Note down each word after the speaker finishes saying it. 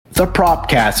The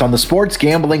Propcast on the Sports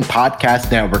Gambling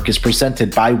Podcast Network is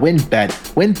presented by WynnBET.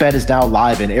 WynnBET is now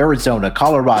live in Arizona,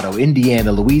 Colorado,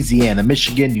 Indiana, Louisiana,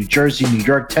 Michigan, New Jersey, New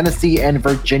York, Tennessee, and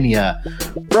Virginia.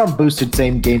 From boosted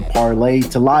same-game parlay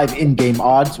to live in-game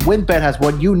odds, WynnBET has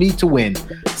what you need to win.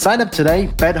 Sign up today,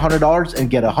 bet $100, and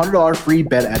get a $100 free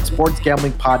bet at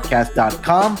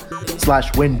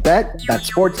sportsgamblingpodcast.com/WynnBET.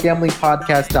 That's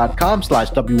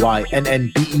sportsgamblingpodcast.com/WYNNBET. And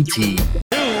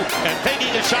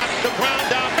taking a shot, the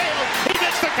ground down.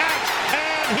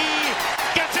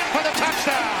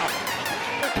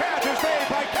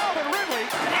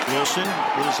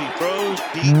 As he throws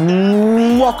deep.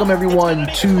 Welcome everyone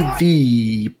to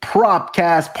the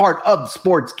Propcast, part of the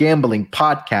Sports Gambling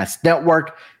Podcast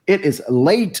Network. It is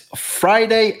late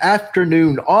Friday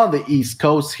afternoon on the East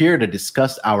Coast, here to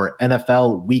discuss our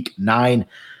NFL Week 9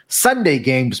 Sunday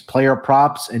games, player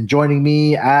props, and joining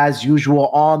me as usual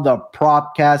on the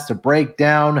Propcast to break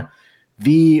down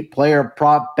the player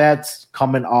prop bets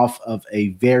coming off of a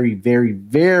very, very,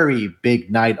 very big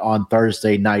night on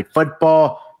Thursday Night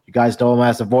Football. You guys know him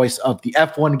as the voice of the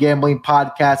F1 Gambling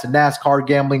Podcast, the NASCAR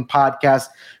Gambling Podcast,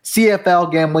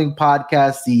 CFL Gambling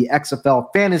Podcast, the XFL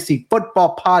Fantasy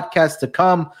Football Podcast to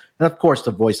come, and of course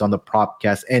the voice on the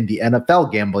Propcast and the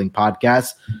NFL Gambling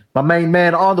Podcast. My main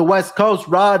man on the West Coast,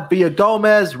 Rod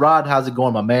Villagomez. Rod, how's it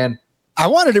going, my man? I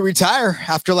wanted to retire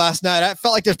after last night. I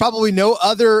felt like there's probably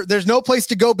there's no place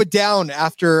to go but down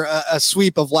after a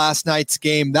sweep of last night's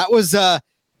game. That was,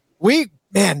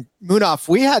 Munaf,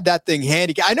 we had that thing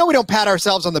handicapped. I know we don't pat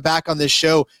ourselves on the back on this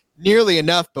show nearly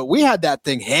enough, but we had that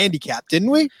thing handicapped, didn't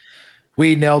we?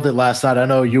 We nailed it last night. I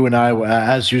know you and I,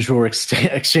 as usual, were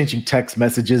exchanging text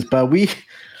messages, but we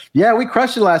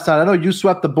crushed it last night. I know you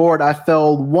swept the board. I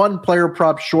fell one player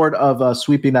prop short of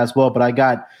sweeping as well, but I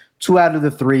got 2 out of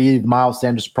the 3. Miles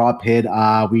Sanders prop hit.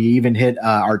 We even hit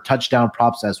our touchdown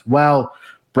props as well.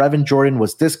 Brevin Jordan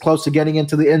was this close to getting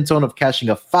into the end zone of cashing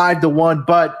a 5-1,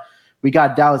 but we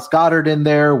got Dallas Goedert in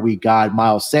there. We got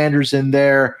Miles Sanders in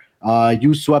there.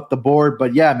 You swept the board.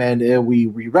 But, yeah, man, we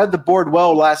read the board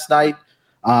well last night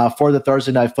for the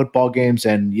Thursday Night Football games.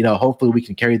 And, hopefully we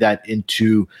can carry that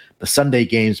into the Sunday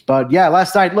games. But, yeah,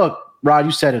 last night, look, Rod,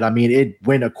 you said it. I mean, it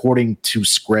went according to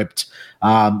script.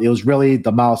 It was really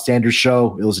the Miles Sanders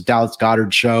show. It was a Dallas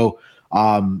Goedert show.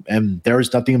 And there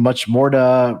was nothing much more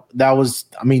there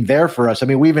for us. I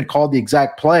mean, we even called the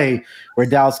exact play where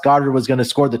Dallas Goedert was going to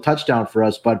score the touchdown for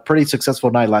us, but pretty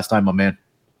successful night last night, my man.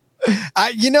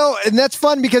 And that's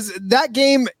fun because that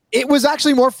game, it was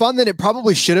actually more fun than it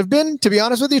probably should have been, to be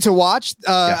honest with you, to watch.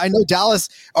 I know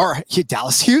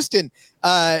Houston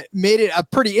made it a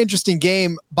pretty interesting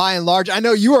game by and large. I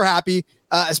know you were happy,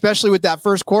 especially with that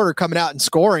first quarter coming out and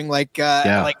scoring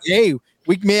hey,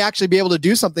 we may actually be able to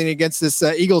do something against this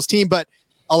Eagles team, but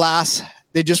alas,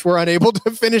 they just were unable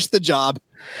to finish the job.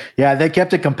 Yeah, they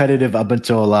kept it competitive up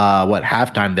until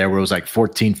halftime there, where it was like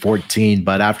 14-14.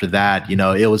 But after that,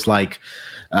 it was like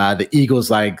the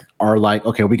Eagles are like,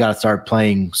 okay, we got to start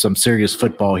playing some serious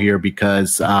football here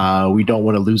because we don't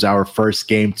want to lose our first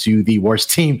game to the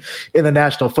worst team in the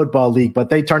National Football League. But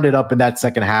they turned it up in that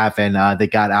second half, and they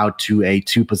got out to a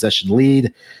 2-possession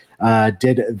lead.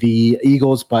 Did the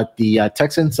Eagles, but the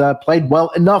Texans played well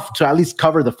enough to at least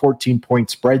cover the 14-point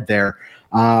spread there.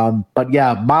 But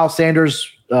yeah, Miles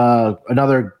Sanders,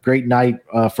 another great night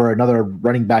for another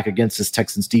running back against this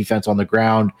Texans defense on the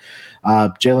ground.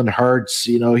 Jalen Hurts,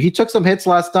 he took some hits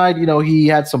last night. He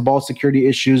had some ball security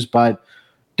issues, but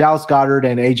Dallas Goedert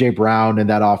and A.J. Brown in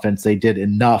that offense, they did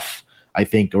enough, I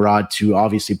think, Rod, to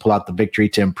obviously pull out the victory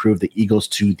to improve the Eagles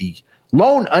to the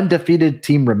lone undefeated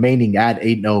team remaining at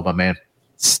 8-0, my man.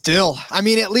 Still, I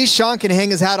mean, at least Sean can hang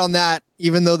his hat on that,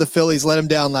 even though the Phillies let him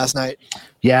down last night.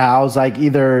 Yeah, I was like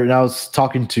I was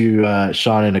talking to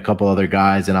Sean and a couple other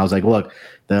guys, and I was like, look,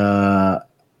 the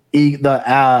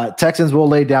Texans will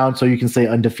lay down so you can stay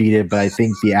undefeated, but I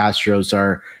think the Astros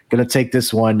are going to take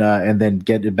this one and then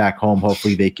get it back home.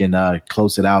 Hopefully they can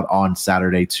close it out on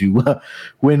Saturday to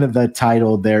win the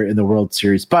title there in the World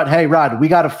Series. But, hey, Rod, we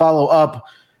got to follow up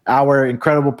our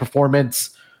incredible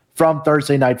performance from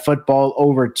Thursday Night Football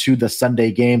over to the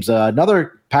Sunday games.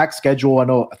 Another packed schedule. I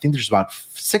think there's about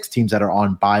 6 teams that are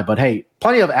on bye, but hey,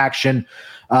 plenty of action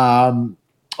on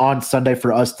Sunday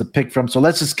for us to pick from. So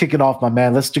let's just kick it off, my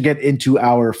man. Let's get into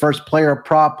our first player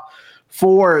prop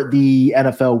for the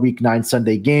NFL Week 9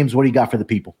 Sunday games. What do you got for the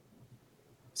people?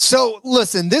 So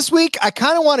listen, this week, I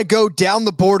kind of want to go down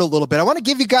the board a little bit. I want to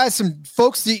give you guys some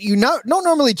folks that you don't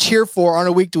normally cheer for on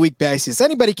a week-to-week basis.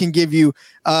 Anybody can give you,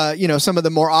 some of the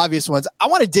more obvious ones. I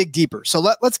want to dig deeper. So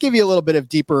let's give you a little bit of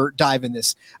deeper dive in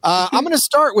this. I'm going to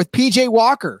start with PJ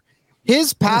Walker.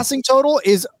 His passing total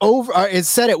is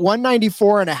set at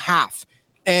 194.5.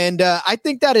 And I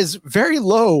think that is very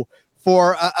low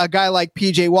for a guy like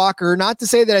PJ Walker. Not to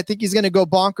say that I think he's going to go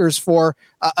bonkers for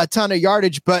a ton of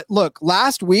yardage, but look,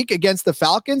 last week against the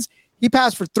Falcons, he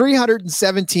passed for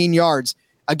 317 yards.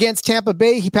 Against Tampa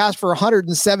Bay, he passed for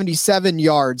 177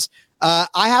 yards. I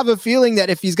have a feeling that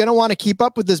if he's going to want to keep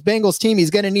up with this Bengals team,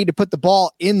 he's going to need to put the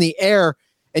ball in the air.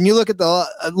 And you look at the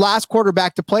last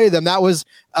quarterback to play them, that was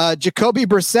Jacoby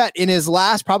Brissett in his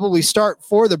last probably start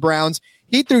for the Browns.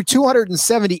 He threw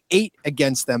 278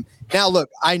 against them. Now, look,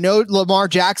 I know Lamar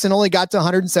Jackson only got to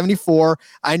 174.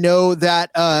 I know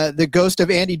that the ghost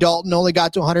of Andy Dalton only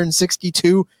got to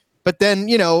 162. But then,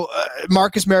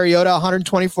 Marcus Mariota,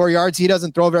 124 yards. He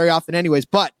doesn't throw very often anyways.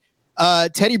 But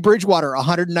Teddy Bridgewater,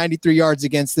 193 yards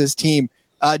against this team.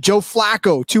 Joe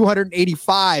Flacco,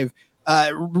 285.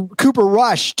 Cooper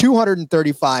Rush,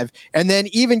 235. And then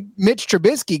even Mitch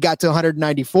Trubisky got to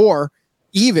 194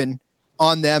 even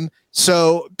on them.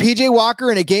 So PJ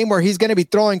Walker in a game where he's going to be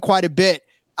throwing quite a bit,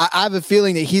 I have a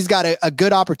feeling that he's got a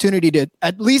good opportunity to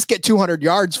at least get 200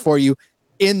 yards for you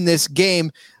in this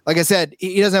game. Like I said,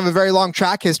 he doesn't have a very long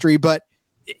track history, but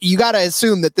you got to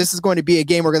assume that this is going to be a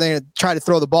game where they're going to try to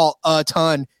throw the ball a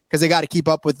ton because they got to keep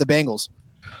up with the Bengals.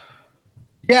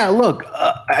 Yeah, look,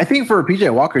 I think for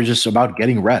PJ Walker, it's just about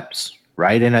getting reps,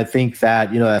 right? And I think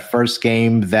that, that first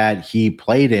game that he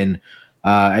played in,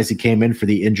 as he came in for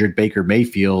the injured Baker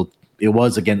Mayfield, I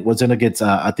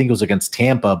think it was against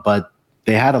Tampa, but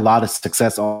they had a lot of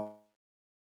success on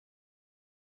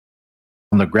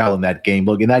the ground in that game.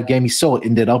 Look, in that game, he still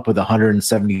ended up with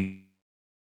 170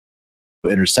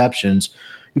 interceptions.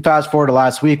 You fast forward to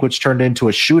last week, which turned into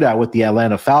a shootout with the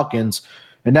Atlanta Falcons.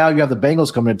 And now you have the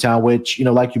Bengals coming to town, which,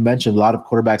 like you mentioned, a lot of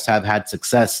quarterbacks have had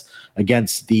success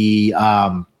against the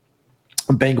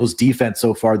Bengals defense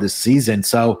so far this season.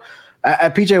 So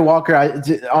at PJ Walker,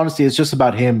 honestly, it's just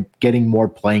about him getting more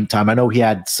playing time. I know he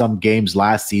had some games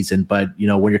last season, but,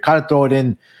 when you're kind of throwing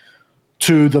in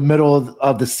to the middle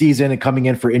of the season and coming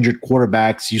in for injured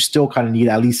quarterbacks, you still kind of need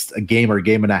at least a game or a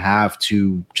game and a half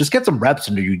to just get some reps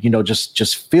under you,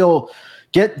 just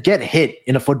get hit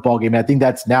in a football game. And I think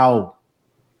that's now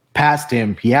past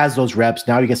him. He has those reps.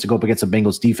 Now he gets to go up against a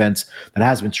Bengals defense that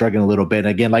has been struggling a little bit. And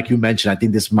again, like you mentioned, I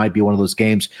think this might be one of those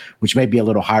games which may be a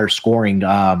little higher scoring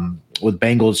with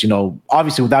Bengals,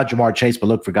 obviously without Jamar Chase, but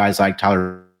look for guys like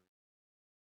Tyler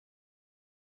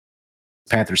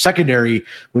Panthers secondary,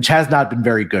 which has not been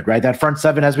very good, right? That front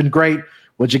seven has been great,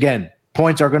 which again,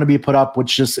 points are going to be put up,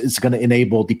 which just is going to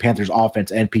enable the Panthers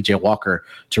offense and PJ Walker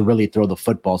to really throw the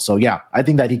football. So yeah, I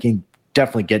think that he can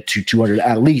definitely get to 200,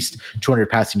 at least 200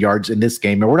 passing yards in this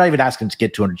game. And we're not even asking him to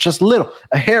get 200, just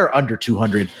a hair under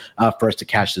 200 for us to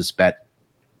cash this bet.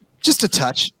 Just a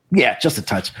touch. Yeah, just a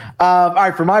touch. All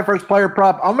right, for my first player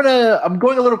prop, I'm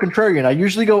going a little contrarian. I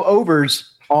usually go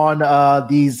overs on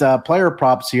these player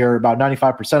props here, about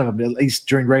 95% of them, at least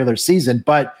during regular season.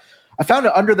 But I found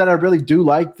an under that I really do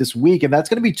like this week, and that's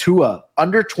going to be Tua,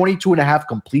 under 22.5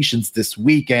 completions this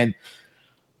week. And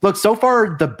look, so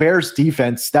far, the Bears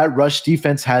defense, that rush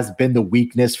defense has been the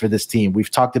weakness for this team.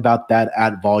 We've talked about that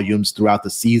at volumes throughout the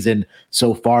season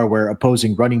so far, where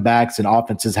opposing running backs and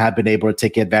offenses have been able to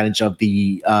take advantage of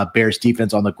the Bears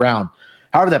defense on the ground.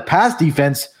 However, that pass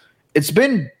defense, it's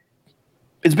been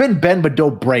bend but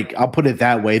don't break. I'll put it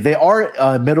that way. They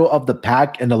are middle of the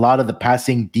pack in a lot of the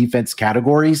passing defense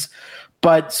categories.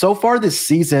 But so far this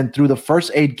season, through the first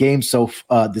 8 games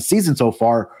this season so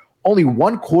far, only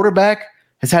one quarterback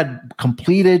has had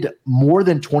completed more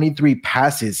than 23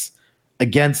 passes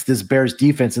against this Bears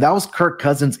defense. And that was Kirk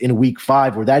Cousins in week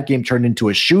 5, where that game turned into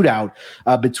a shootout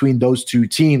between those two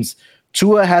teams.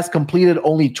 Tua has completed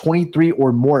only 23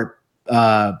 or more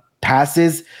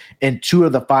passes in 2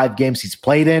 of the 5 games he's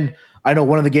played in. I know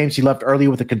one of the games he left early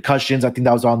with the concussions. I think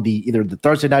that was on either the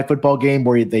Thursday night football game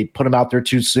where they put him out there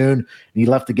too soon and he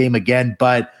left the game again.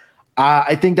 But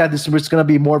I think that this is going to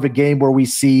be more of a game where we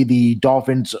see the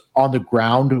Dolphins on the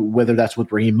ground, whether that's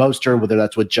with Raheem Mostert, whether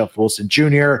that's with Jeff Wilson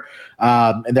Jr.,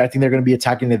 and I think they're going to be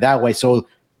attacking it that way. So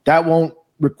that won't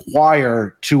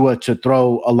require Tua to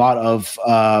throw a lot of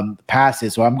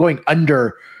passes. So I'm going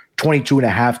under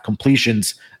 22.5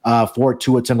 completions for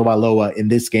Tua Tagovailoa in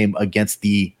this game against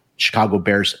the Chicago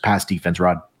Bears pass defense,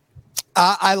 Rod.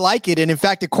 I like it, and in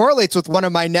fact, it correlates with one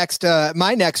of my next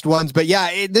ones. But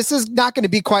yeah, this is not going to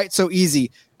be quite so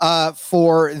easy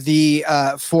for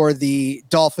the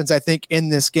Dolphins, I think, in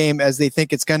this game as they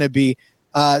think it's going to be.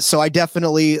 So I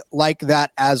definitely like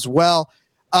that as well.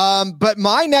 But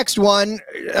my next one,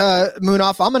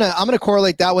 Munaf, I'm gonna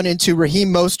correlate that one into Raheem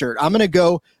Mostert.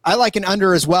 I like an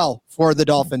under as well for the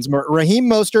Dolphins. Raheem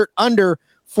Mostert under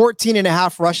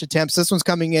 14.5 rush attempts. This one's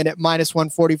coming in at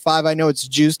 -145. I know it's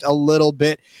juiced a little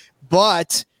bit,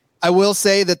 but I will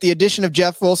say that the addition of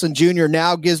Jeff Wilson Jr.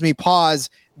 now gives me pause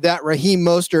that Raheem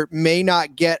Mostert may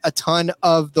not get a ton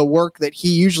of the work that he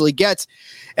usually gets.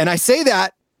 And I say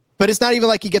that, but it's not even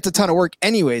like he gets a ton of work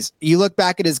anyways. You look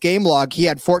back at his game log, he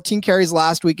had 14 carries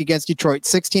last week against Detroit,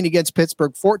 16 against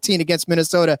Pittsburgh, 14 against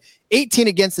Minnesota, 18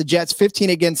 against the Jets, 15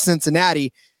 against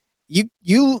Cincinnati.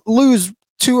 You lose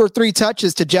 2 or 3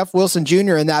 touches to Jeff Wilson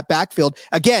Jr. in that backfield.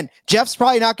 Again, Jeff's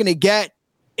probably not going to get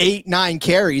 8-9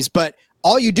 carries, but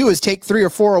all you do is take 3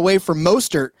 or 4 away from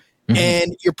Mostert,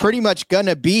 and you're pretty much going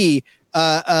to be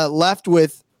left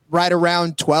with right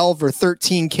around 12 or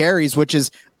 13 carries, which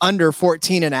is under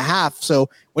 14.5. So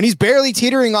when he's barely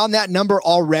teetering on that number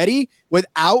already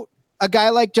without a guy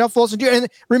like Jeff Wilson Jr., and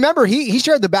remember, he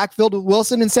shared the backfield with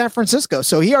Wilson in San Francisco,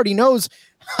 so he already knows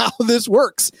how this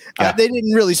works. Yeah. They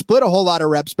didn't really split a whole lot of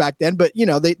reps back then, but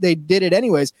they did it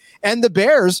anyways. And the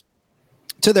Bears,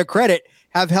 to their credit,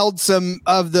 have held some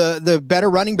of the better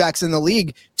running backs in the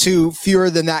league to fewer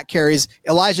than that carries.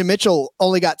 Elijah Mitchell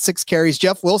only got 6 carries.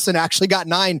 Jeff Wilson actually got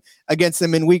 9 against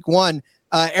them in week 1.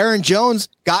 Aaron Jones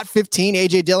got 15.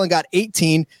 A.J. Dillon got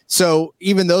 18. So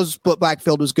even those split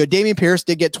backfield was good. Dameon Pierce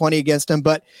did get 20 against him,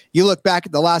 but you look back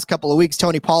at the last couple of weeks,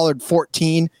 Tony Pollard,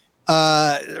 14.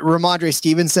 Ramondre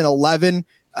Stevenson, 11.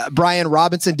 Brian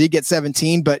Robinson did get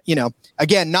 17, but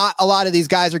again, not a lot of these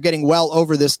guys are getting well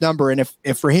over this number. And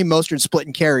if Raheem Mostert's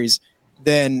splitting carries,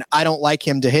 then I don't like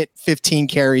him to hit 15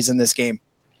 carries in this game.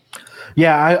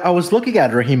 Yeah, I was looking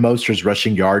at Raheem Mostert's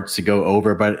rushing yards to go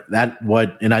over, but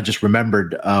and I just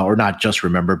remembered, or not just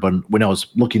remembered, but when I was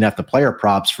looking at the player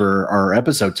props for our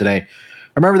episode today, I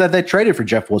remember that they traded for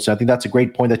Jeff Wilson. I think that's a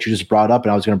great point that you just brought up,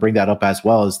 and I was going to bring that up as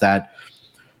well, is that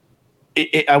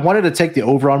I wanted to take the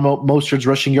over on Mostert's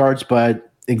rushing yards,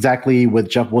 but exactly with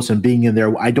Jeff Wilson being in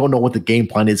there, I don't know what the game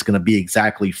plan is going to be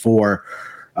exactly for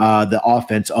the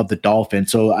offense of the Dolphins.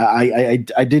 So I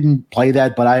didn't play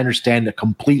that, but I understand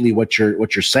completely what you're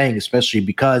saying, especially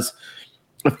because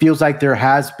it feels like there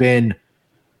has been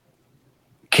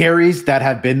carries that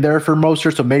have been there for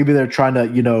Mostert. So maybe they're trying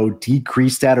to,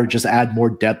 decrease that or just add more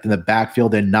depth in the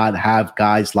backfield and not have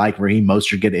guys like Raheem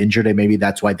Mostert get injured. And maybe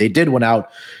that's why they did went out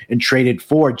and traded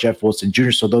for Jeff Wilson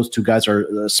Jr. So those two guys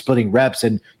are splitting reps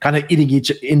and kind of eating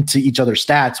into each other's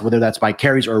stats, whether that's by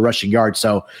carries or rushing yards.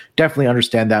 So definitely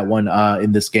understand that one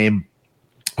in this game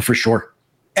for sure.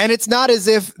 And it's not as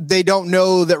if they don't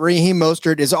know that Raheem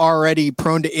Mostert is already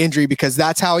prone to injury, because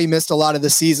that's how he missed a lot of the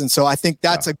season. So I think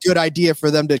that's a good idea for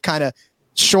them to kind of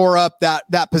shore up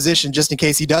that position just in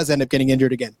case he does end up getting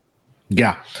injured again.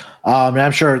 Yeah. And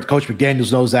I'm sure Coach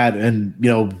McDaniels knows that. And,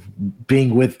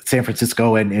 being with San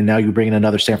Francisco and now you're bringing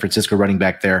another San Francisco running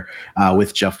back there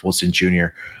with Jeff Wilson Jr.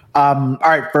 All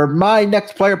right. For my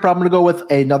next player prop, I'm going to go with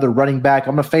another running back.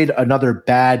 I'm going to fade another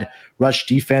bad rush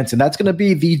defense, and that's going to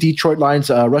be the Detroit Lions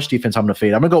rush defense. I'm going to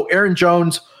fade. I'm going to go Aaron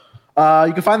Jones.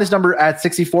 You can find this number at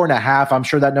 64.5. I'm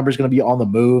sure that number is going to be on the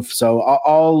move. So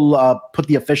I'll put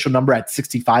the official number at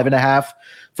 65.5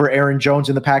 for Aaron Jones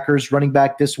and the Packers running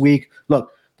back this week.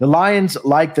 Look, the Lions,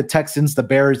 like the Texans, the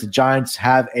Bears, the Giants,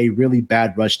 have a really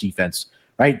bad rush defense,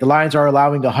 right? The Lions are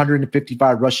allowing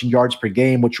 155 rushing yards per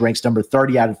game, which ranks number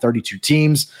 30 out of 32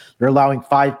 teams. They're allowing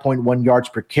 5.1 yards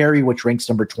per carry, which ranks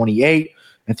number 28.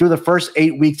 And through the first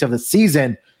 8 weeks of the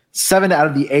season, 7 out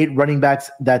of the 8 running backs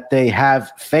that they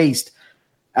have faced,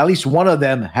 at least one of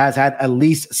them has had at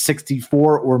least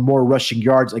 64 or more rushing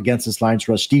yards against this Lions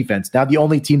rush defense. Now, the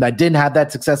only team that didn't have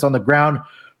that success on the ground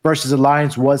versus the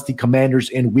Lions was the Commanders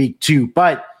in week 2.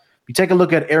 But if you take a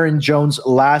look at Aaron Jones'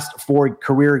 last 4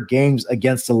 career games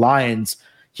against the Lions,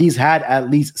 he's had at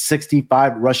least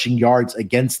 65 rushing yards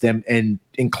against them, and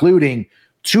including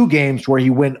 2 games where he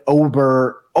went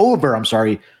over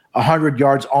 100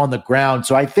 yards on the ground.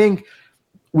 So I think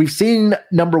we've seen,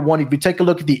 number one, if you take a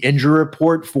look at the injury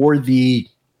report for the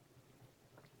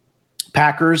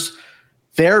Packers,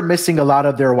 they're missing a lot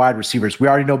of their wide receivers. We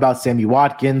already know about Sammy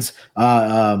Watkins.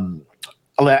 Allen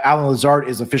Lazard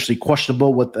is officially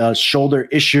questionable with a shoulder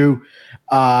issue.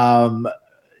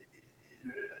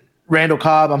 Randall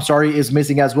Cobb, is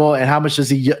missing as well. And how much does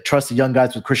he trust the young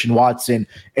guys with Christian Watson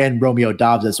and Romeo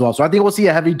Doubs as well? So I think we'll see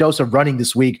a heavy dose of running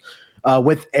this week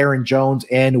with Aaron Jones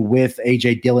and with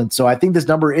A.J. Dillon. So I think this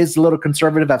number is a little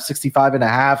conservative at 65.5.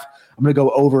 I'm going to go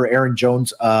over Aaron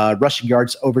Jones rushing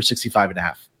yards over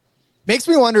 65.5. Makes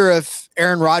me wonder if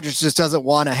Aaron Rodgers just doesn't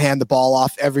want to hand the ball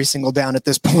off every single down at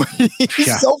this point.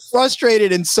 He's so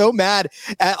frustrated and so mad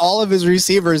at all of his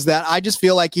receivers that I just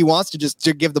feel like he wants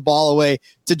to give the ball away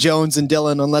to Jones and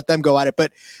Dillon and let them go at it.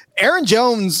 But Aaron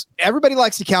Jones, everybody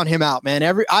likes to count him out, man.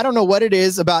 I don't know what it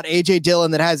is about A.J.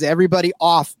 Dillon that has everybody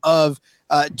off of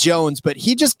Jones, but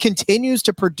he just continues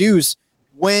to produce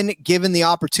when given the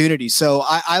opportunity. So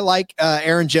I like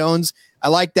Aaron Jones. I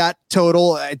like that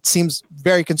total. It seems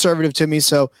very conservative to me,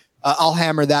 so I'll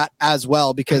hammer that as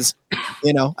well because,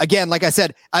 again, like I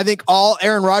said, I think all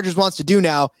Aaron Rodgers wants to do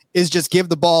now is just give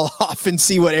the ball off and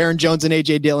see what Aaron Jones and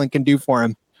A.J. Dillon can do for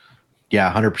him.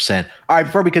 Yeah, 100%. All right,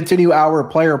 before we continue our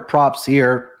player props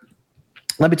here,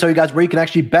 let me tell you guys where you can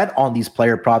actually bet on these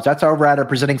player props. That's over at our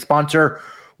presenting sponsor,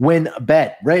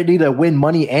 WynnBET. Ready to win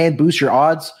money and boost your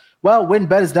odds? Well,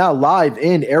 WynnBET is now live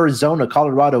in Arizona,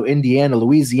 Colorado, Indiana,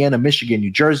 Louisiana, Michigan, New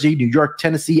Jersey, New York,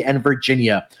 Tennessee, and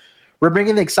Virginia. We're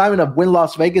bringing the excitement of Wynn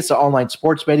Las Vegas to online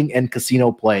sports betting and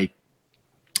casino play.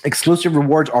 Exclusive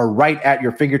rewards are right at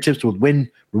your fingertips with Wynn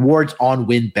Rewards on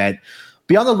WynnBET.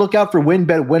 Be on the lookout for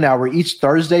WynnBET Win Hour each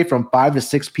Thursday from 5 to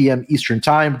 6 p.m. Eastern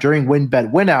Time. During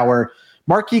WynnBET Win Hour,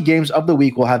 marquee games of the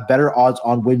week will have better odds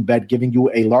on WynnBET, giving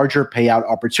you a larger payout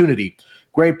opportunity.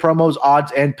 Great promos, odds,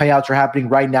 and payouts are happening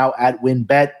right now at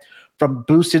WynnBET. From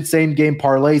boosted same-game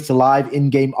parlays to live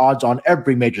in-game odds on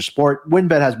every major sport,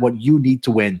 WynnBET has what you need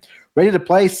to win. Ready to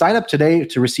play? Sign up today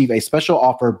to receive a special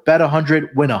offer, bet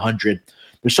 100, win 100.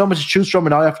 There's so much to choose from,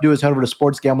 and all you have to do is head over to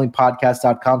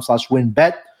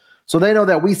sportsgamblingpodcast.com/WynnBET so they know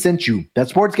that we sent you.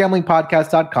 That's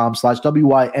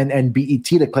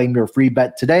sportsgamblingpodcast.com/WYNNBET to claim your free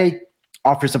bet today.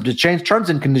 Offers subject to change. Terms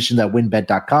and conditions at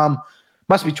wynnbet.com.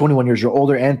 Must be 21 years or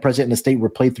older and present in a state where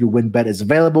playthrough WynnBET is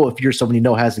available. If you're someone you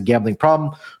know has a gambling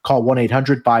problem, call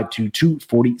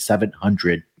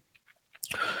 1-800-522-4700.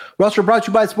 We're also brought to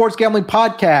you by Sports Gambling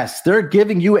Podcast. They're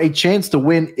giving you a chance to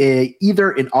win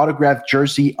either an autographed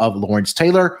jersey of Lawrence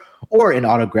Taylor or an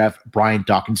autographed Brian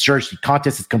Dawkins jersey.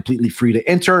 Contest is completely free to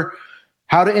enter.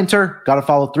 How to enter? Got to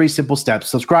follow 3 simple steps.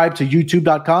 Subscribe to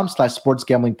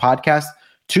youtube.com/sportsgamblingpodcast.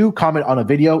 2, comment on a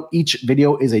video. Each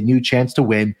video is a new chance to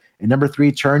win. And number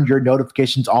 3, turn your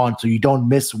notifications on so you don't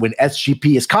miss when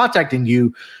SGP is contacting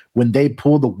you when they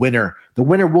pull the winner. The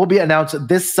winner will be announced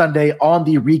this Sunday on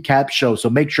the recap show. So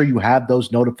make sure you have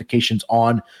those notifications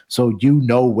on so you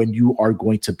know when you are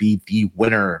going to be the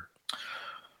winner.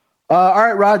 All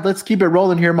right, Rod, let's keep it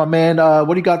rolling here, my man.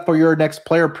 What do you got for your next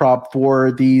player prop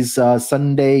for these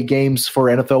Sunday games for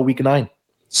NFL Week 9?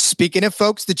 Speaking of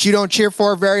folks that you don't cheer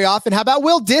for very often, how about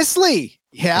Will Dissly?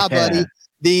 Yeah, buddy.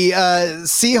 The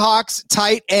Seahawks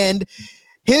tight end.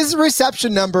 His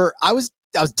reception number, I was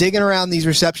digging around these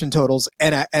reception totals,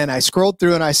 and I scrolled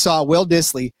through and I saw Will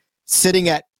Dissly sitting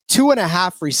at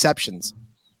 2.5 receptions.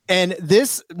 And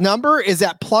this number is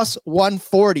at plus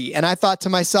 140. And I thought to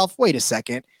myself, wait a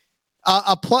second.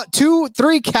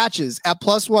 3 catches at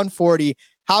plus 140.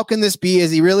 How can this be?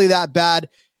 Is he really that bad?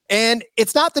 And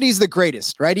it's not that he's the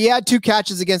greatest, right? He had 2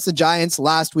 catches against the Giants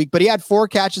last week, but he had 4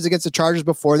 catches against the Chargers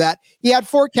before that. He had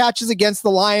 4 catches against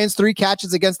the Lions, 3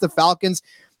 catches against the Falcons.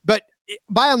 But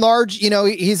by and large,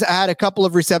 he's had a couple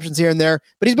of receptions here and there,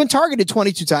 but he's been targeted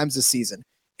 22 times this season.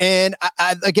 And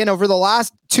again, over the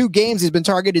last 2 games, he's been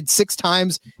targeted 6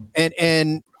 times,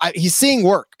 and he's seeing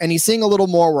work, and he's seeing a little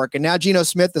more work. And now Geno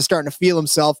Smith is starting to feel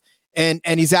himself, and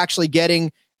he's actually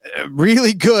getting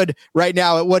really good right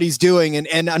now at what he's doing.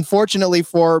 And unfortunately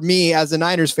for me as a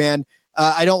Niners fan,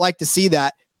 I don't like to see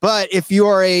that. But if you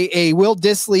are a Will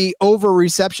Dissly over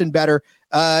reception better,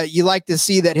 you like to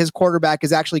see that his quarterback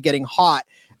is actually getting hot.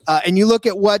 And you look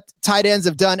at what tight ends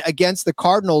have done against the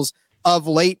Cardinals of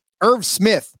late. Irv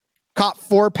Smith caught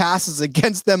 4 passes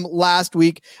against them last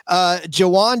week.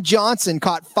 Jawan Johnson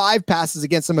caught 5 passes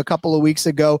against them a couple of weeks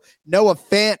ago. Noah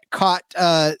Fant caught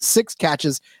 6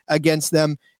 catches against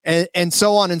them. And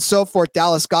so on and so forth.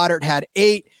 Dallas Goedert had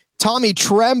 8. Tommy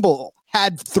Tremble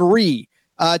had 3.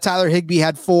 Tyler Higbee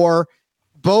had 4.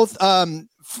 Both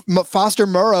Foster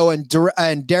Moreau and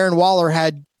Darren Waller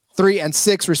had 3 and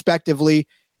 6 respectively.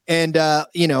 And,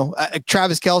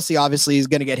 Travis Kelce obviously is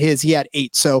going to get his. He had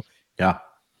 8. So yeah,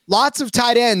 lots of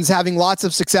tight ends having lots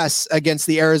of success against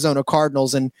the Arizona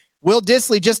Cardinals. And Will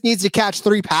Dissly just needs to catch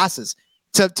 3 passes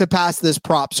to pass this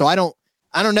prop. So I don't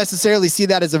necessarily see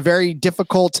that as a very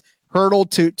difficult hurdle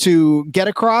to get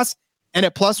across. And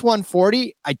at plus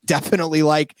 140, I definitely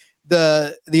like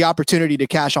the opportunity to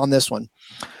cash on this one.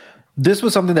 This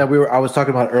was something that I was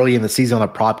talking about early in the season on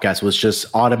the Propcast, was just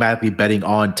automatically betting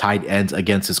on tight ends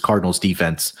against this Cardinals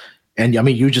defense. And I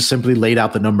mean, you just simply laid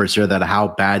out the numbers here that how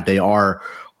bad they are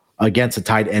against a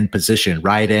tight end position,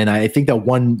 right? And I think that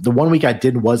the one week I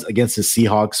did was against the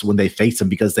Seahawks when they faced them,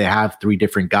 because they have three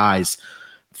different guys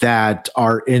that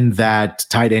are in that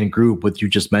tight end group, with you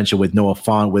just mentioned, with Noah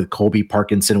Fant, with Colby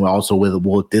Parkinson, also with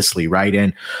Will Dissly, right?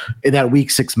 And in that week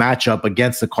 6 matchup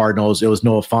against the Cardinals, it was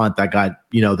Noah Fant that got,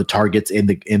 the targets in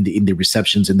the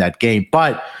receptions in that game.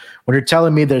 But when you're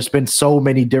telling me there's been so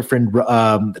many different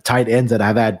tight ends that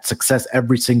have had success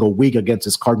every single week against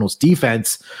this Cardinals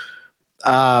defense,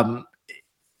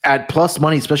 at plus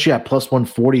money, especially at plus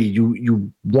 140,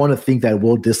 you want to think that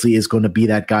Will Dissly is going to be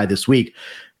that guy this week.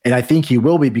 And I think he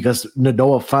will be, because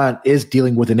Noah Fant is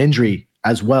dealing with an injury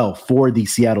as well for the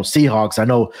Seattle Seahawks. I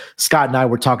know Scott and I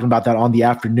were talking about that on the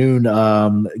afternoon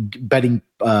betting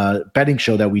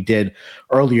show that we did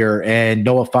earlier, and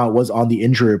Noah Fant was on the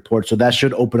injury report. So that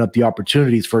should open up the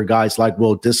opportunities for guys like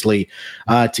Will Dissly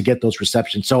to get those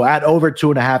receptions. So at over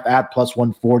 2.5 at plus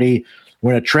 140,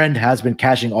 when a trend has been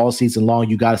cashing all season long,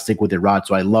 you got to stick with it, Rod.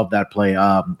 So I love that play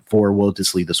for Will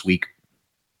Dissly this week.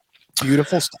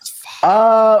 Beautiful stuff.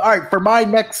 All right, for my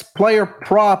next player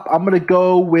prop, I'm going to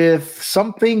go with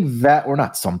someone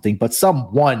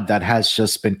that has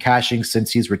just been cashing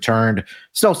since he's returned.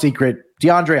 It's no secret.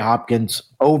 DeAndre Hopkins,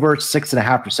 over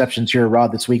 6.5 receptions here,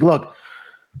 Rod, this week. Look,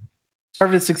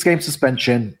 started a 6-game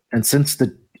suspension, and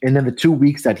in the 2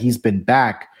 weeks that he's been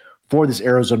back for this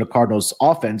Arizona Cardinals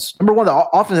offense, number one, the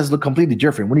offense has looked completely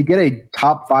different. When you get a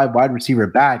top 5 wide receiver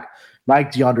back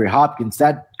like DeAndre Hopkins,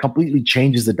 that completely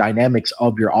changes the dynamics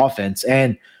of your offense.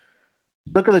 And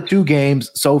look at the 2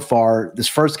 games so far. This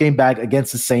first game back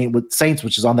against the Saints,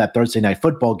 which is on that Thursday night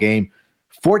football game,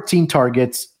 14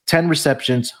 targets, 10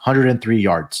 receptions, 103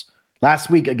 yards. Last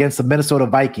week against the Minnesota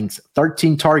Vikings,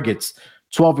 13 targets,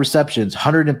 12 receptions,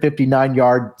 159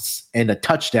 yards, and a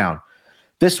touchdown.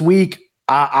 This week,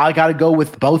 I got to go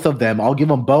with both of them. I'll give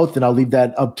them both, and I'll leave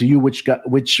that up to you, which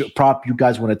prop you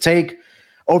guys want to take.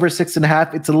 Over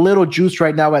 6.5. It's a little juiced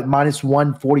right now at minus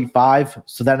 145.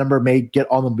 So that number may get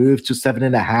on the move to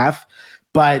 7.5.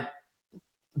 But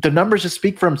the numbers just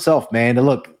speak for himself, man. And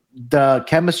look, the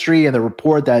chemistry and the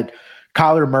rapport that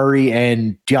Kyler Murray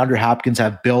and DeAndre Hopkins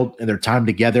have built in their time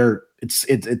together,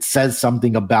 it says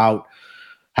something about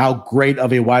how great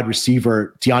of a wide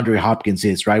receiver DeAndre Hopkins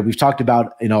is, right? We've talked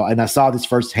about, and I saw this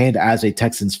firsthand as a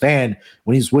Texans fan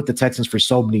when he's with the Texans for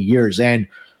so many years. And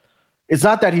it's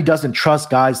not that he doesn't trust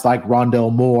guys like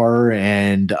Rondale Moore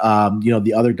and,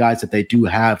 the other guys that they do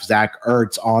have, Zach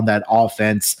Ertz on that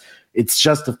offense. It's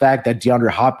just the fact that DeAndre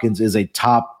Hopkins is a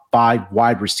top 5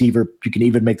 wide receiver. You can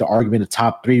even make the argument a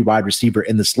top 3 wide receiver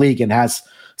in this league, and has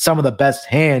some of the best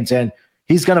hands, and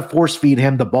he's going to force feed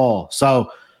him the ball.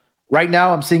 So right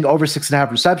now I'm seeing over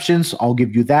 6.5 receptions. I'll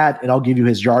give you that, and I'll give you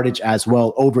his yardage as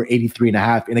well, over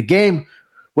 83.5 in a game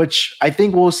which I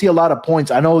think we'll see a lot of points.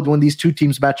 I know when these two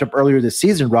teams match up earlier this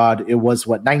season, Rod, it was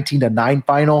 19-9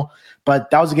 final, but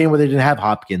that was a game where they didn't have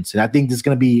Hopkins. And I think this is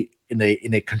going to be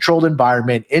in a controlled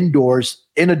environment, indoors,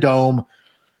 in a dome,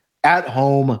 at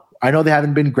home. I know they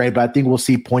haven't been great, but I think we'll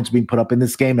see points being put up in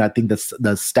this game. And I think the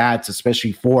stats,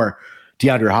 especially for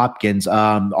DeAndre Hopkins,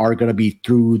 are going to be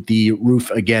through the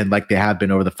roof again, like they have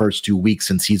been over the first 2 weeks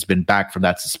since he's been back from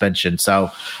that suspension.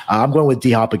 So I'm going with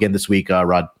D-Hop again this week,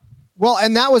 Rod. Well,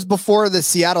 and that was before the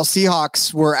Seattle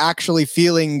Seahawks were actually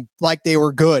feeling like they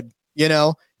were good.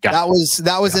 Yeah. That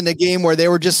was in a game where they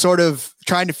were just sort of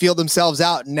trying to feel themselves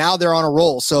out, and now they're on a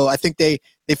roll. So I think they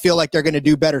feel like they're going to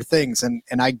do better things, and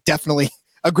I definitely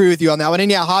agree with you on that one. And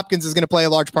yeah, Hopkins is going to play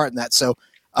a large part in that. So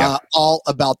all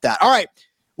about that. All right.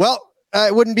 Well,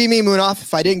 it wouldn't be me, Munaf,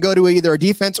 if I didn't go to either a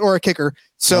defense or a kicker.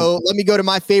 So let me go to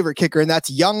my favorite kicker, and that's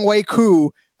Younghoe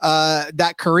Koo,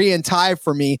 that Korean tie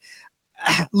for me.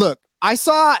 Look, I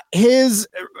saw his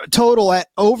total at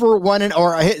over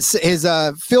his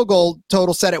field goal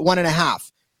total set at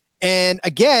 1.5. And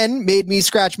again, made me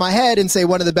scratch my head and say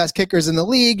one of the best kickers in the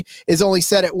league is only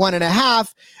set at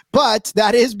 1.5. But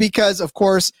that is because, of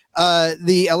course,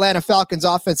 the Atlanta Falcons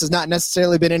offense has not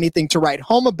necessarily been anything to write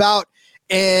home about.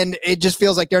 And it just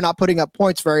feels like they're not putting up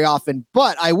points very often.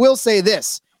 But I will say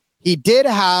this. He did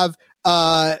have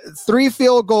 3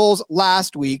 field goals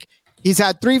last week. He's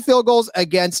had 3 field goals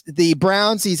against the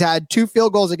Browns. He's had 2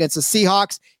 field goals against the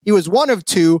Seahawks. He was 1 of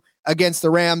 2 against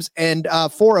the Rams and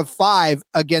 4 of 5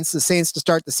 against the Saints to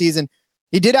start the season.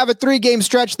 He did have a 3-game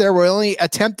stretch there where he only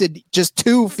attempted just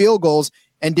 2 field goals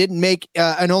and didn't make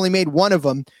and only made 1 of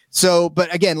them. So,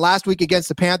 but again, last week against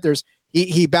the Panthers,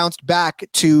 he bounced back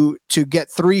to get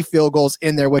 3 field goals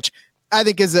in there, which I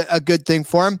think is a good thing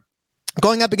for him.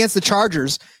 Going up against the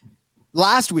Chargers,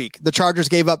 last week, the Chargers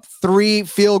gave up 3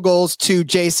 field goals to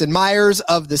Jason Myers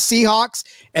of the Seahawks.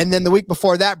 And then the week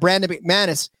before that, Brandon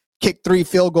McManus kicked 3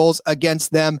 field goals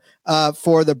against them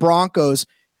for the Broncos.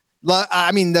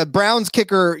 I mean, the Browns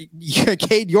kicker,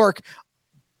 Cade York,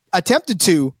 attempted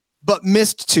 2, but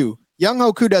missed 2.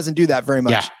 Younghoe Koo doesn't do that very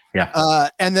much. Yeah.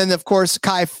 And then, of course,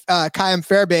 Kyle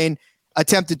Fairbairn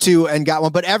attempted 2 and got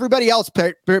 1. But everybody else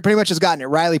pretty much has gotten it.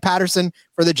 Riley Patterson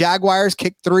for the Jaguars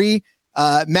kicked 3.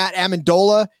 Matt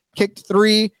Amendola kicked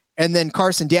 3. And then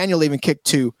Carson Daniel even kicked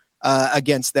 2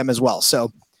 against them as well.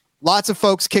 So lots of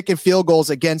folks kicking field goals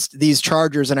against these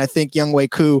Chargers. And I think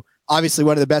Younghoe Koo, obviously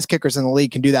one of the best kickers in the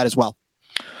league, can do that as well.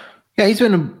 Yeah, he's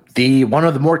been one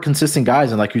of the more consistent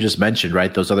guys. And like you just mentioned,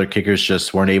 right, those other kickers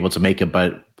just weren't able to make it.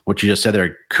 But what you just said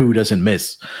there, Koo doesn't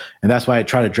miss. And that's why I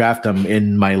try to draft him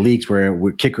in my leagues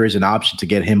where kicker is an option to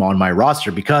get him on my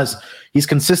roster, because he's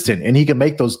consistent and he can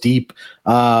make those deep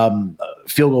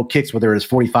field goal kicks, whether it's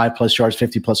 45 plus yards,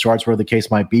 50 plus yards, whatever the case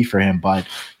might be for him. But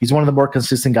he's one of the more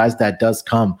consistent guys that does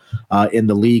come in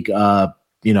the league,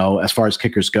 as far as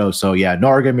kickers go. So yeah, no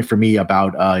argument for me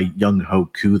about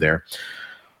Younghoe Koo there.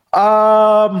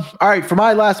 All right, for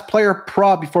my last player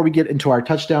prop before we get into our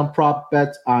touchdown prop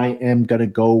bets, I am gonna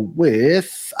go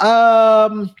with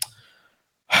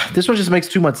this one just makes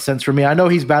too much sense for me. I know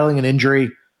he's battling an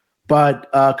injury, but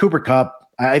Cooper Kupp,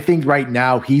 I think right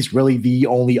now he's really the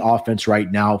only offense right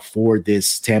now for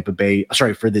this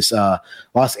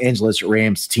Los Angeles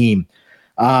Rams team.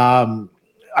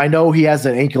 I know he has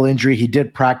an ankle injury. He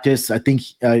did practice. I think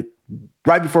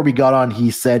right before we got on,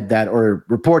 he said that, or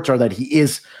reports are that he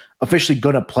is officially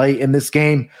going to play in this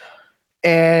game.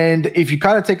 And if you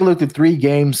kind of take a look at the 3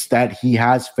 games that he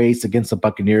has faced against the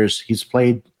Buccaneers, he's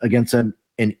played against them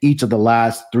in each of the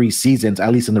last 3 seasons,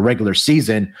 at least in the regular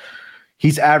season.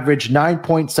 He's averaged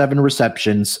 9.7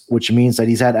 receptions, which means that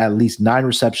he's had at least 9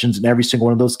 receptions in every single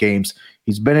one of those games.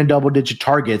 He's been in double-digit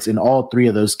targets in all 3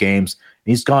 of those games.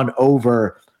 He's gone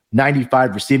over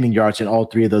 95 receiving yards in all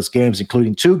 3 of those games,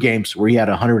 including 2 games where he had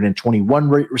 121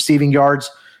 receiving yards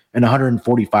and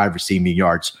 145 receiving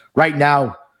yards. Right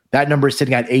now, that number is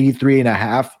sitting at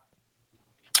 83.5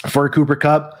 for Cooper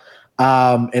Kupp,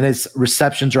 and his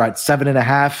receptions are at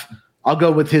 7.5. I'll go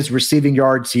with his receiving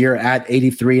yards here at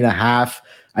 83.5.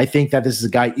 I think that this is a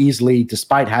guy easily,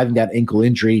 despite having that ankle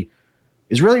injury,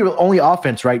 is really the only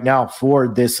offense right now for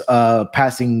this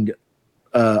passing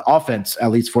offense, at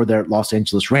least for their Los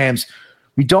Angeles Rams.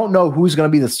 We don't know who's going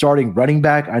to be the starting running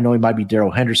back. I know he might be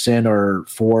Darrell Henderson or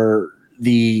for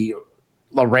the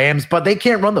Rams, but they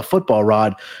can't run the football,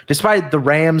 Rod. Despite the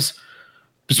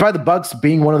Bucks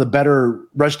being one of the better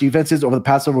rush defenses over the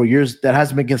past several years, that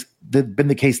hasn't been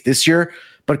the case this year.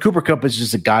 But Cooper Kupp is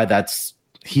just a guy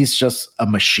he's just a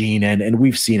machine, and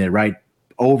we've seen it, right?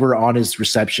 Over on his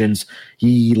receptions.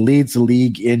 He leads the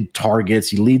league in targets.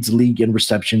 He leads the league in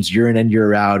receptions year in and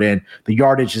year out, and the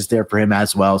yardage is there for him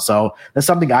as well. So that's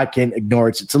something I can't ignore.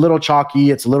 It's a little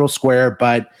chalky. It's a little square,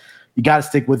 but you got to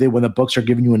stick with it when the books are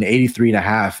giving you an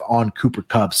 83.5 on Cooper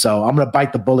Kupp. So I'm going to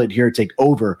bite the bullet here, take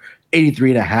over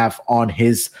 83.5 on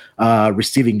his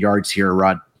receiving yards here,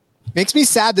 Rod. Makes me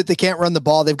sad that they can't run the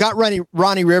ball. They've got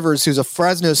Ronnie Rivers, who's a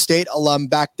Fresno State alum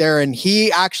back there, and he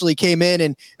actually came in,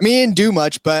 and I mean, he didn't do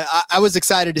much, but I was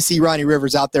excited to see Ronnie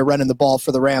Rivers out there running the ball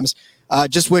for the Rams.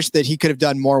 Just wish that he could have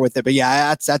done more with it. But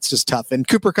yeah, that's just tough. And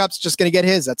Cooper Kupp's just going to get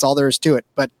his. That's all there is to it.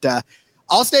 But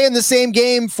I'll stay in the same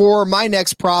game for my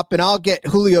next prop, and I'll get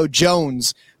Julio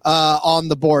Jones on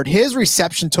the board. His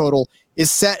reception total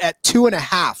is set at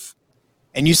 2.5.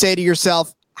 And you say to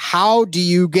yourself, how do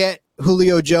you get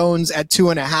Julio Jones at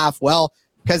 2.5? Well,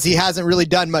 because he hasn't really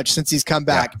done much since he's come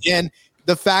back. Yeah. And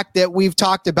the fact that we've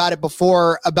talked about it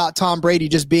before about Tom Brady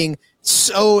just being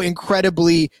so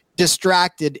incredibly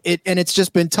distracted, and it's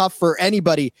just been tough for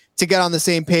anybody to get on the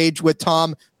same page with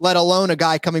Tom, let alone a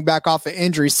guy coming back off an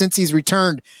injury. Since he's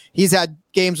returned, he's had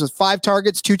games with 5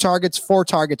 targets, 2 targets, 4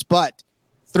 targets, but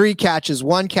 3 catches,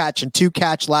 1 catch, and 2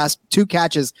 catches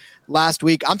last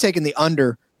week. I'm taking the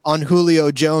under on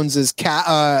Julio Jones's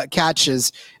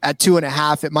catches at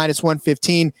 2.5 at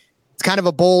 -115. It's kind of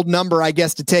a bold number, I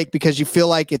guess, to take because you feel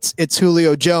like it's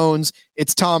Julio Jones,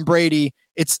 it's Tom Brady,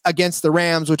 it's against the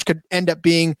Rams, which could end up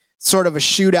being sort of a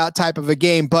shootout type of a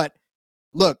game. But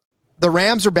look, the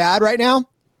Rams are bad right now,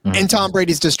 and Tom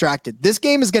Brady's distracted. This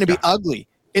game is going to be ugly.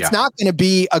 It's not going to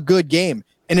be a good game,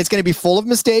 and it's going to be full of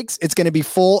mistakes. It's going to be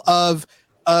full of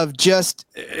just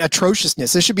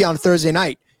atrociousness. This should be on Thursday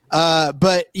night.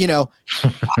 But you know,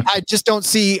 I just don't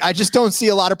see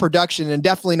a lot of production, and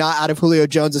definitely not out of Julio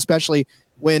Jones, especially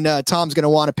when Tom's going to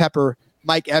want to pepper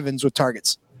Mike Evans with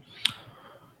targets.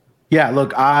 Yeah,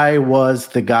 look, I was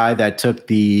the guy that took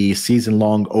the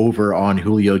season-long over on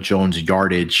Julio Jones'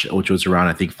 yardage, which was around,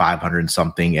 I think, 500 and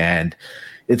something. And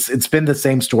it's been the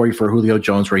same story for Julio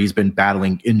Jones, where he's been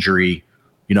battling injury,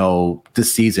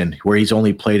 this season, where he's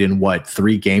only played in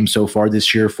 3 games so far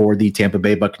this year for the Tampa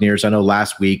Bay Buccaneers. I know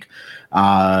last week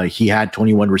he had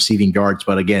 21 receiving yards,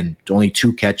 but again, only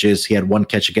 2 catches. He had 1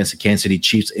 catch against the Kansas City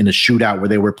Chiefs in a shootout where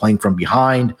they were playing from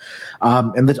behind.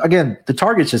 Again, the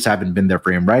targets just haven't been there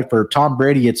for him, right? For Tom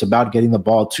Brady, it's about getting the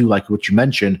ball to, like what you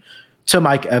mentioned, to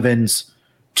Mike Evans,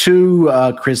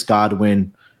 to Chris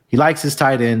Godwin. He likes his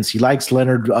tight ends. He likes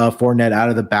Leonard Fournette out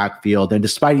of the backfield. And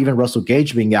despite even Russell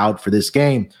Gage being out for this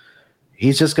game,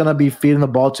 he's just going to be feeding the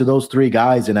ball to those 3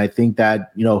 guys. And I think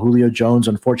that, Julio Jones,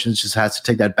 unfortunately, just has to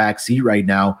take that back seat right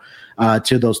now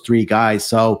to those 3 guys.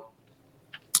 So,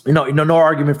 no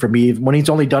argument for me when he's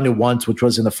only done it once, which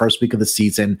was in the first week of the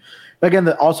season. Again,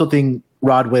 the also thing,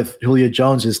 Rod, with Julio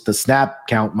Jones is the snap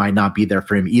count might not be there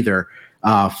for him either.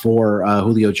 For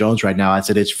Julio Jones right now,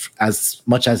 as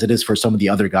much as it is for some of the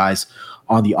other guys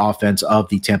on the offense of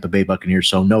the Tampa Bay Buccaneers.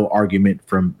 So no argument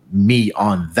from me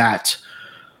on that.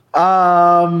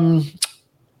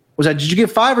 Did you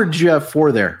give 5 or did you have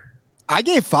 4 there? I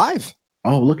gave 5.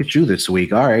 Oh, look at you this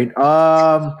week. All right.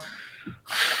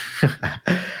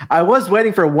 I was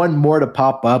waiting for one more to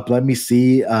pop up. Let me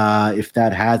see if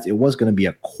that has. It was going to be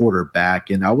a quarterback,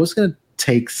 and I was going to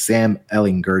take Sam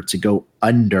Ehlinger to go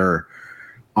under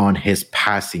on his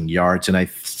passing yards, and I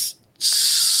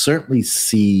certainly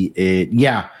see it.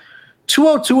 Yeah,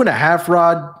 202.5,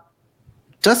 Rod.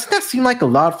 Doesn't that seem like a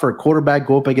lot for a quarterback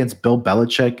go up against Bill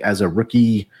Belichick as a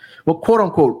rookie, quote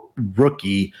unquote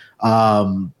rookie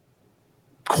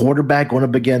quarterback going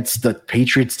up against the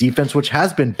Patriots defense, which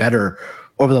has been better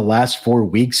over the last 4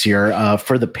 weeks here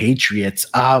for the Patriots.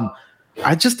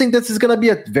 I just think this is going to be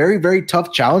a very, very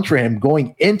tough challenge for him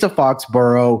going into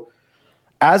Foxborough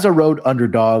as a road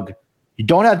underdog. You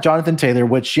don't have Jonathan Taylor,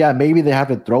 which, maybe they have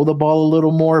to throw the ball a little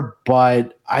more,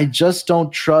 but I just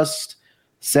don't trust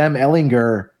Sam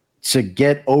Ehlinger to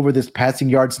get over this passing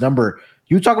yards number.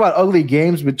 You talk about ugly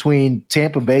games between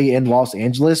Tampa Bay and Los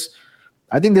Angeles.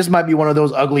 I think this might be one of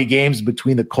those ugly games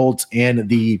between the Colts and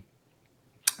the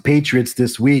Patriots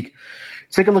this week.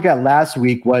 Take a look at last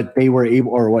week, what he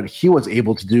was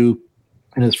able to do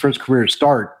in his first career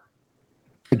start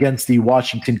against the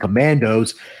Washington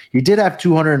Commandos. He did have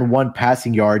 201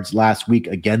 passing yards last week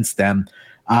against them,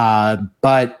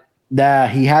 but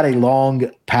he had a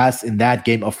long pass in that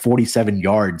game of 47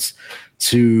 yards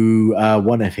to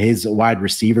one of his wide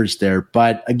receivers there.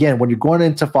 But again, when you're going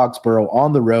into Foxborough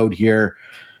on the road here,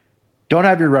 don't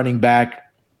have your running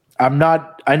back. I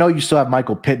know you still have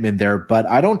Michael Pittman there, but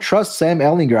I don't trust Sam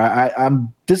Ehlinger.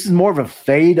 This is more of a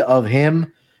fade of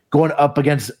him going up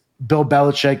against Bill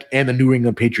Belichick and the New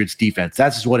England Patriots defense.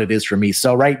 That's just what it is for me.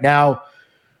 So right now,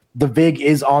 the VIG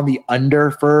is on the under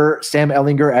for Sam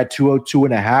Ehlinger at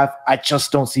 202.5. I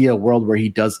just don't see a world where he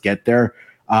does get there.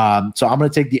 So I'm going to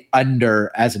take the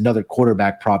under as another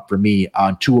quarterback prop for me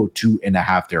on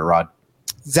 202.5 there, Rod.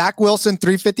 Zach Wilson,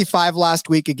 355 last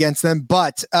week against them,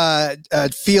 but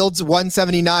Fields,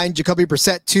 179, Jacoby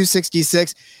Brissett,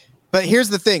 266. But here's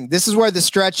the thing. This is where the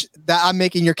stretch that I'm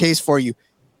making your case for you.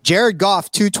 Jared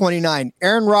Goff, 229,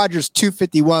 Aaron Rodgers,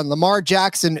 251, Lamar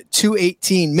Jackson,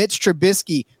 218, Mitch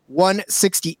Trubisky,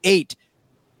 168.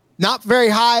 Not very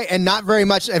high and not very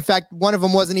much. In fact, one of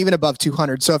them wasn't even above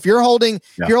 200. So if you're holding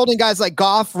guys like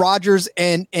Goff, Rodgers,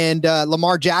 and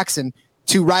Lamar Jackson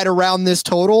to right around this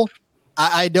total,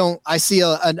 I see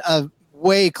a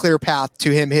way clear path to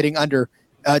him hitting under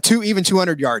even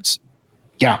 200 yards.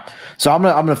 Yeah. So I'm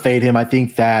gonna fade him. I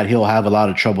think that he'll have a lot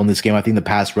of trouble in this game. I think the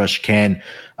pass rush can.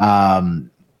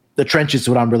 The trenches is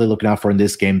what I'm really looking out for in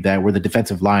this game, that where the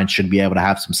defensive line should be able to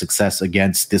have some success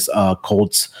against this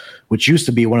Colts, which used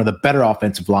to be one of the better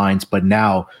offensive lines, but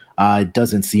now it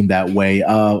doesn't seem that way.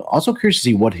 Also curious to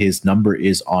see what his number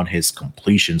is on his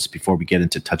completions before we get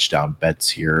into touchdown bets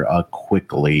here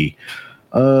quickly.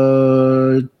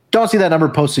 Don't see that number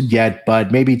posted yet,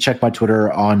 but maybe check my Twitter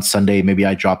on Sunday. Maybe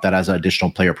I drop that as an additional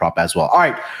player prop as well. All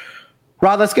right,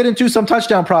 Rod, let's get into some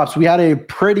touchdown props. We had a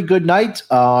pretty good night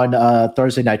on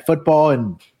Thursday Night Football,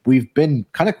 and we've been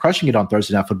kind of crushing it on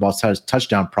Thursday Night Football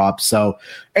touchdown props. So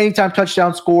anytime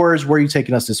touchdown scores, where are you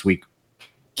taking us this week?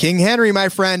 King Henry, my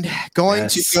friend, going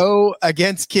to go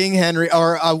against King Henry,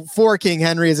 or for King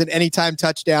Henry as an anytime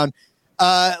touchdown.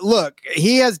 Look,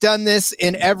 he has done this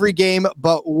in every game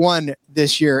but one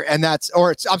this year, and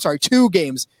two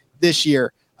games this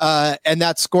year, and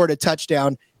that's scored a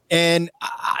touchdown. And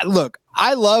look,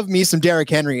 I love me some Derrick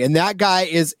Henry, and that guy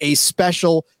is a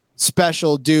special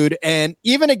dude. And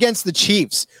even against the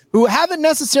Chiefs, who haven't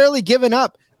necessarily given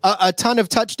up a ton of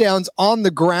touchdowns on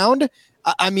the ground,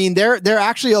 I mean, they're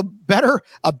actually a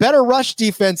better rush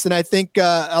defense than I think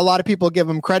a lot of people give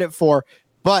them credit for.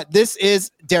 But this is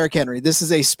Derrick Henry. This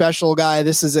is a special guy.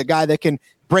 This is a guy that can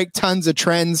break tons of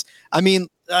trends. I mean,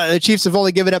 the Chiefs have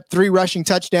only given up 3 rushing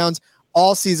touchdowns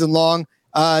all season long.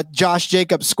 Josh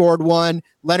Jacobs scored 1.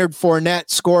 Leonard Fournette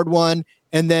scored 1.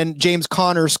 And then James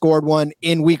Conner scored 1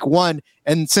 in week 1.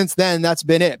 And since then, that's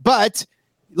been it. But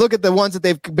look at the ones that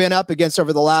they've been up against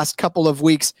over the last couple of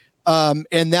weeks.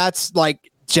 And that's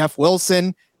like Jeff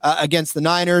Wilson against the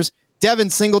Niners. Devin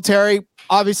Singletary,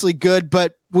 obviously good,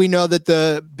 but we know that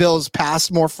the Bills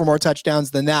passed for more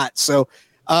touchdowns than that. So,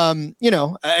 and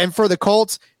for the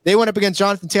Colts, they went up against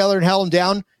Jonathan Taylor and held him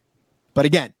down. But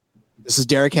again, this is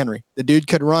Derrick Henry. The dude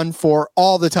could run for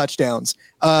all the touchdowns.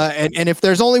 And if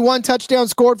there's only 1 touchdown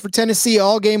scored for Tennessee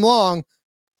all game long,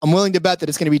 I'm willing to bet that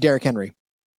it's going to be Derrick Henry.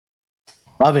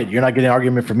 Love it. You're not getting an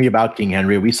argument from me about King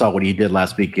Henry. We saw what he did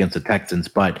last week against the Texans.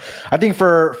 But I think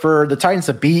for the Titans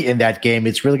to be in that game,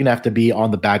 it's really going to have to be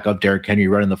on the back of Derrick Henry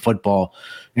running the football.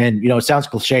 And, it sounds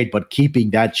cliched, but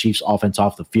keeping that Chiefs offense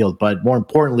off the field. But more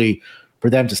importantly, for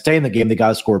them to stay in the game, they got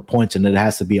to score points, and it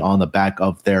has to be on the back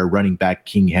of their running back,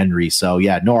 King Henry. So,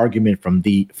 yeah, no argument from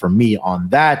me on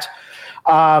that.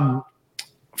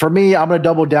 For me, I'm going to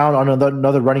double down on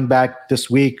another running back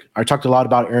this week. I talked a lot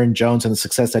about Aaron Jones and the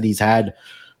success that he's had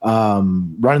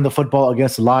running the football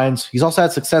against the Lions. He's also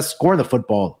had success scoring the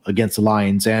football against the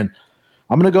Lions. And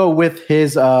I'm going to go with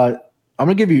his I'm going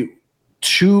to give you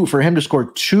 2 for him to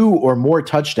score 2 or more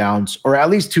touchdowns, or at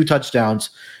least 2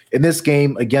 touchdowns in this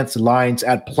game against the Lions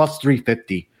at plus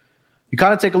 350. You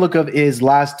kind of take a look at his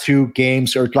last 2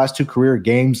 games, or last 2 career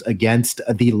games against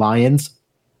the Lions.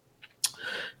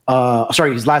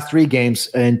 His last 3 games,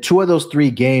 and 2 of those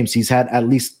 3 games, he's had at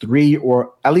least 3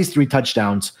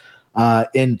 touchdowns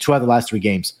in 2 out of the last 3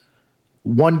 games.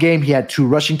 One game, he had 2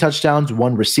 rushing touchdowns,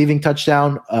 1 receiving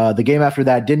touchdown. The game after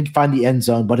that didn't find the end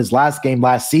zone, but his last game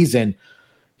last season,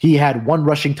 he had 1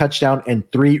 rushing touchdown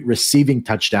and 3 receiving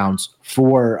touchdowns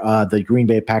for the Green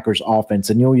Bay Packers offense.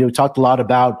 And you talked a lot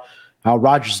about how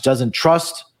Rodgers doesn't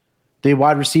trust the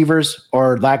wide receivers,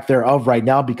 or lack thereof, right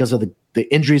now because of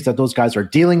the injuries that those guys are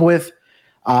dealing with.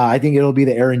 I think it'll be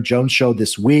the Aaron Jones show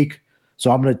this week.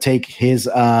 So I'm going to take his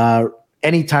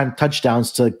anytime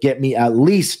touchdowns to get me at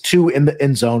least 2 in the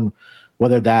end zone,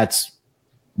 whether that's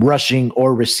rushing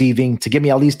or receiving, to get me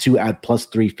at least 2 at plus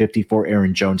 350 for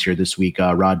Aaron Jones here this week,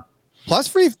 Rod. Plus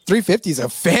 350 is a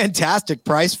fantastic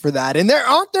price for that. And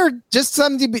aren't there just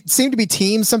seem to be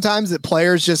teams sometimes that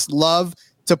players just love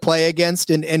to play against,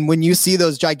 and when you see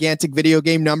those gigantic video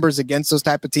game numbers against those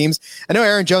type of teams, I know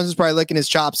Aaron Jones is probably licking his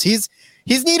chops. He's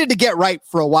needed to get right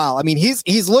for a while. I mean,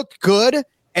 he's looked good,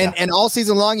 and all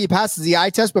season long he passes the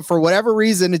eye test, but for whatever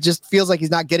reason, it just feels like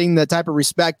he's not getting the type of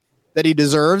respect that he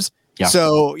deserves. Yeah.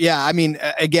 So yeah, I mean,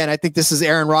 again, I think this is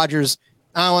Aaron Rodgers.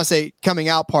 I don't want to say coming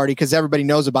out party because everybody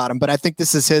knows about him, but I think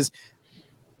this is his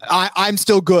I'm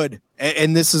still good,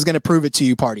 and this is going to prove it to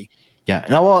you party. Yeah,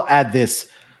 and I will add this.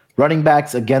 Running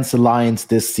backs against the Lions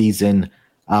this season,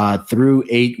 through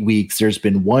 8 weeks, there's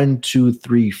been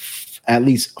at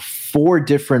least 4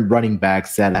 different running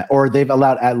backs or they've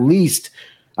allowed at least,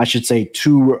 I should say,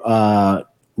 2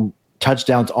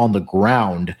 touchdowns on the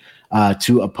ground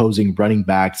to opposing running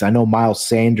backs. I know Miles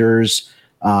Sanders,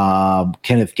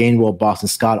 Kenneth Gainwell, Boston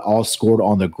Scott all scored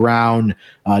on the ground.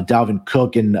 Dalvin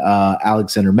Cook and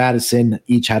Alexander Madison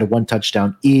each had 1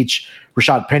 touchdown each.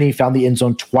 Rashad Penny found the end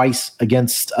zone twice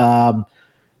against the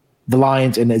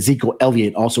Lions, and Ezekiel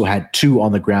Elliott also had 2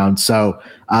 on the ground. So,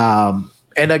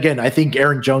 and again, I think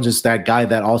Aaron Jones is that guy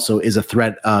that also is a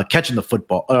threat catching the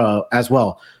football as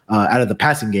well out of the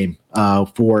passing game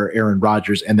for Aaron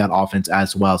Rodgers and that offense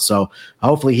as well. So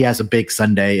hopefully he has a big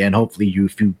Sunday, and hopefully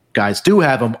if you guys do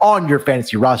have him on your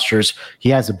fantasy rosters, he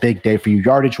has a big day for you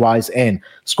yardage-wise and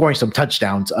scoring some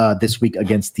touchdowns this week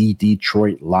against the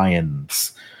Detroit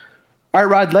Lions. All right,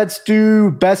 Rod, let's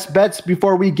do best bets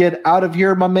before we get out of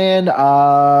here, my man.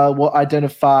 We'll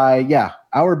identify,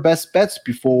 our best bets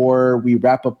before we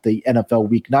wrap up the NFL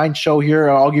Week 9 show here.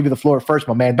 I'll give you the floor first,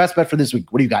 my man. Best bet for this week.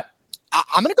 What do you got?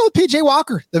 I'm going to go with PJ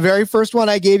Walker. The very first one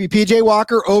I gave you, PJ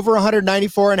Walker, over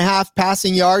 194.5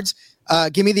 passing yards.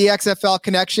 Give me the XFL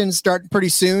connection starting pretty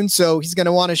soon. So he's going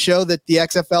to want to show that the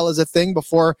XFL is a thing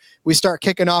before we start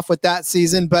kicking off with that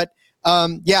season. But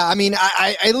I mean,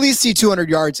 I at least see 200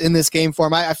 yards in this game for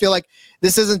him. I feel like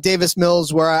this isn't Davis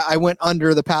Mills where I went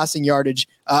under the passing yardage.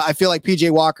 I feel like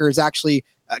PJ Walker is actually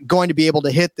going to be able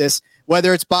to hit this,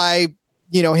 whether it's by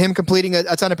him completing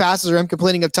a ton of passes or him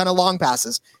completing a ton of long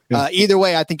passes. Either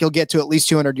way, I think he'll get to at least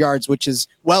 200 yards, which is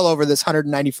well over this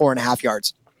 194.5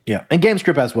 yards. Yeah, and game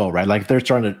script as well, right? Like if they're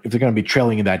going to be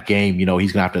trailing in that game, he's going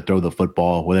to have to throw the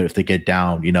football. Whether if they get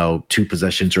down, 2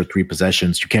 possessions or 3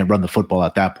 possessions, you can't run the football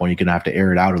at that point. You're going to have to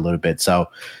air it out a little bit. So,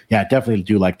 yeah, definitely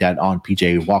do like that on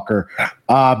PJ Walker.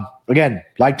 Again,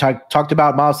 talked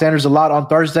about Miles Sanders a lot on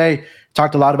Thursday.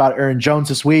 Talked a lot about Aaron Jones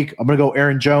this week. I'm going to go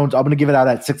Aaron Jones. I'm going to give it out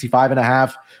at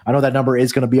 65.5. I know that number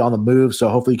is going to be on the move, so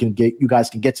hopefully you guys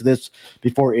can get to this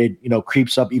before it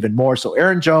creeps up even more. So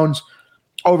Aaron Jones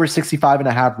over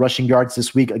 65.5 rushing yards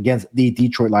this week against the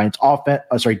Detroit Lions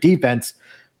defense.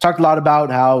 Talked a lot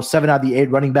about how 7 out of the 8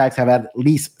 running backs have had at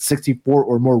least 64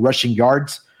 or more rushing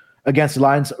yards against the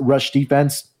Lions rush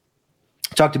defense.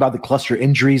 Talked about the cluster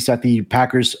injuries that the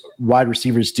Packers wide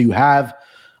receivers do have.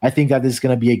 I think that this is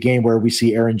going to be a game where we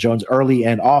see Aaron Jones early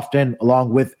and often,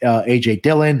 along with A.J.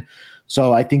 Dillon.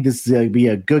 So I think this is going to be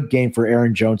a good game for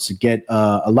Aaron Jones to get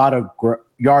a lot of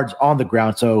yards on the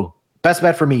ground. So best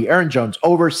bet for me, Aaron Jones,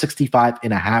 over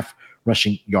 65.5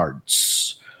 rushing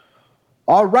yards.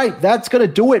 All right, that's going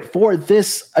to do it for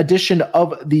this edition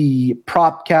of the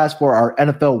Propcast for our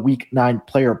NFL Week 9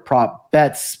 player prop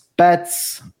best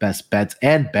bets,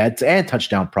 and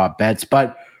touchdown prop bets.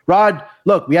 But Rod,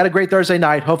 look, we had a great Thursday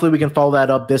night. Hopefully we can follow that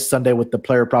up this Sunday with the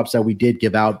player props that we did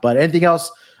give out. But anything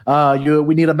else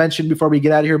we need to mention before we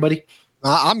get out of here, buddy?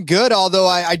 I'm good, although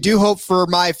I do hope for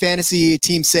my fantasy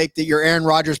team's sake that your Aaron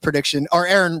Rodgers prediction or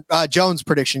Aaron Jones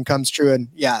prediction comes true. And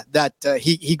yeah, that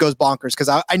he goes bonkers because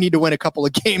I need to win a couple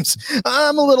of games.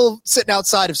 I'm a little sitting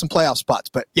outside of some playoff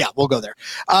spots, but yeah, we'll go there.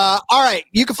 All right.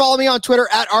 You can follow me on Twitter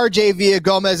at RJ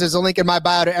Villagomez. There's a link in my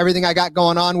bio to everything I got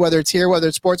going on, whether it's here, whether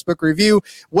it's Sportsbook Review,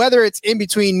 whether it's in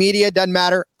between media, doesn't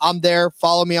matter. I'm there.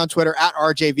 Follow me on Twitter at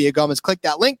RJ Villagomez. Click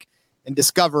that link and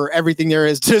discover everything there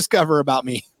is to discover about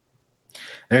me.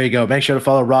 There you go. Make sure to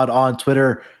follow Rod on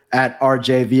Twitter at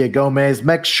RJ Villagomez.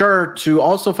 Make sure to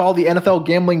also follow the NFL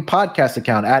Gambling Podcast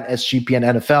account at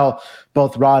SGPN NFL.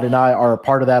 Both Rod and I are a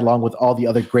part of that, along with all the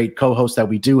other great co-hosts that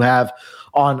we do have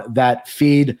on that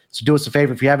feed. So do us a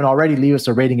favor, if you haven't already, leave us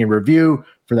a rating and review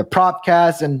for the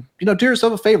Propcast. And, do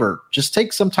yourself a favor. Just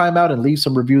take some time out and leave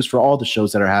some reviews for all the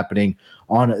shows that are happening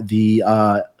on the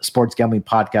Sports Gambling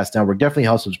Podcast Network. Definitely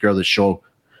helps us grow the show.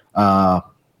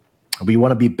 We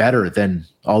want to be better than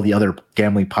all the other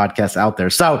gambling podcasts out there.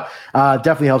 So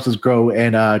definitely helps us grow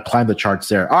and climb the charts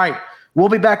there. All right. We'll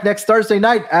be back next Thursday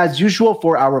night, as usual,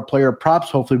 for our player props.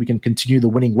 Hopefully we can continue the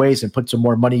winning ways and put some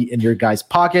more money in your guys'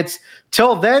 pockets.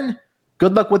 Till then,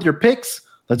 good luck with your picks.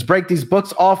 Let's break these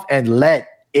books off and let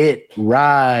it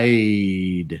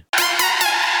ride.